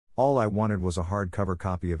All I wanted was a hardcover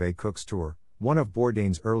copy of A Cook's Tour, one of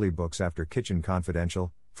Bourdain's early books after Kitchen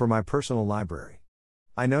Confidential, for my personal library.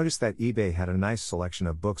 I noticed that eBay had a nice selection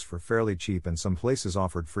of books for fairly cheap and some places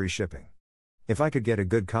offered free shipping. If I could get a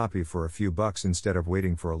good copy for a few bucks instead of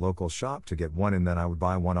waiting for a local shop to get one, and then I would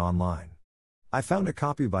buy one online. I found a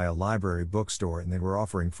copy by a library bookstore and they were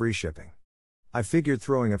offering free shipping. I figured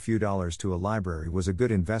throwing a few dollars to a library was a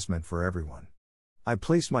good investment for everyone. I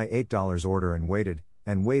placed my $8 order and waited,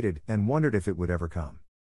 and wondered if it would ever come.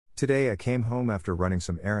 Today I came home after running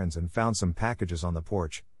some errands and found some packages on the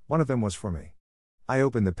porch. One of them was for me. I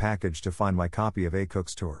opened the package to find my copy of A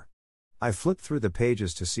Cook's Tour. I flipped through the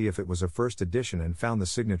pages to see if it was a first edition and found the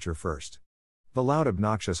signature first. The loud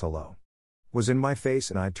obnoxious hello was in my face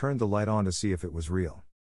and I turned the light on to see if it was real.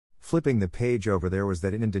 Flipping the page over, there was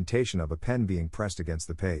that indentation of a pen being pressed against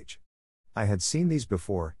the page. I had seen these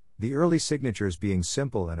before, the early signatures being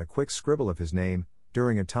simple and a quick scribble of his name.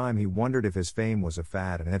 During a time he wondered if his fame was a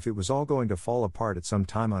fad and if it was all going to fall apart at some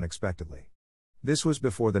time unexpectedly. This was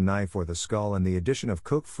before the knife or the skull and the addition of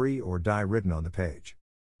cook free or die written on the page.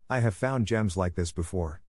 I have found gems like this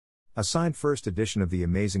before. A signed first edition of The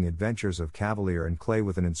Amazing Adventures of Cavalier and Clay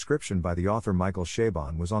with an inscription by the author Michael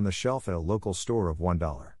Chabon was on the shelf at a local store of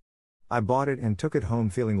 $1. I bought it and took it home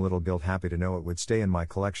feeling a little guilt, happy to know it would stay in my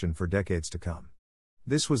collection for decades to come.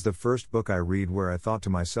 This was the first book I read where I thought to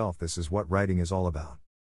myself, this is what writing is all about.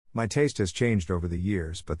 My taste has changed over the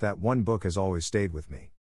years, but that one book has always stayed with me.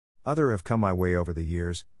 Other have come my way over the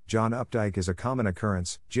years. John Updike is a common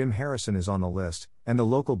occurrence, Jim Harrison is on the list, and the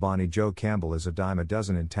local Bonnie Joe Campbell is a dime a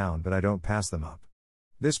dozen in town, but I don't pass them up.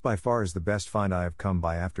 This by far is the best find I have come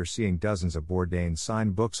by after seeing dozens of Bourdain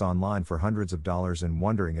signed books online for hundreds of dollars and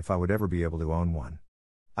wondering if I would ever be able to own one.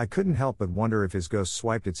 I couldn't help but wonder if his ghost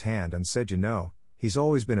swiped its hand and said, you know, he's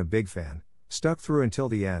always been a big fan, stuck through until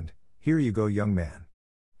the end, here you go young man.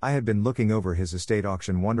 I had been looking over his estate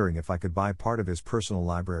auction wondering if I could buy part of his personal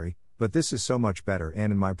library, but this is so much better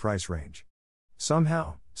and in my price range.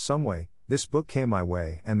 Somehow, someway, this book came my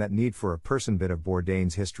way and that need for a person bit of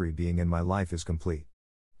Bourdain's history being in my life is complete.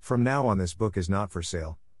 From now on this book is not for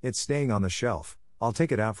sale, it's staying on the shelf. I'll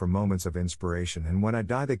take it out for moments of inspiration and when I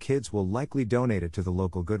die the kids will likely donate it to the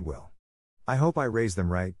local Goodwill. I hope I raised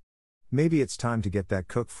them right. Maybe it's time to get that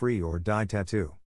cook free or die tattoo.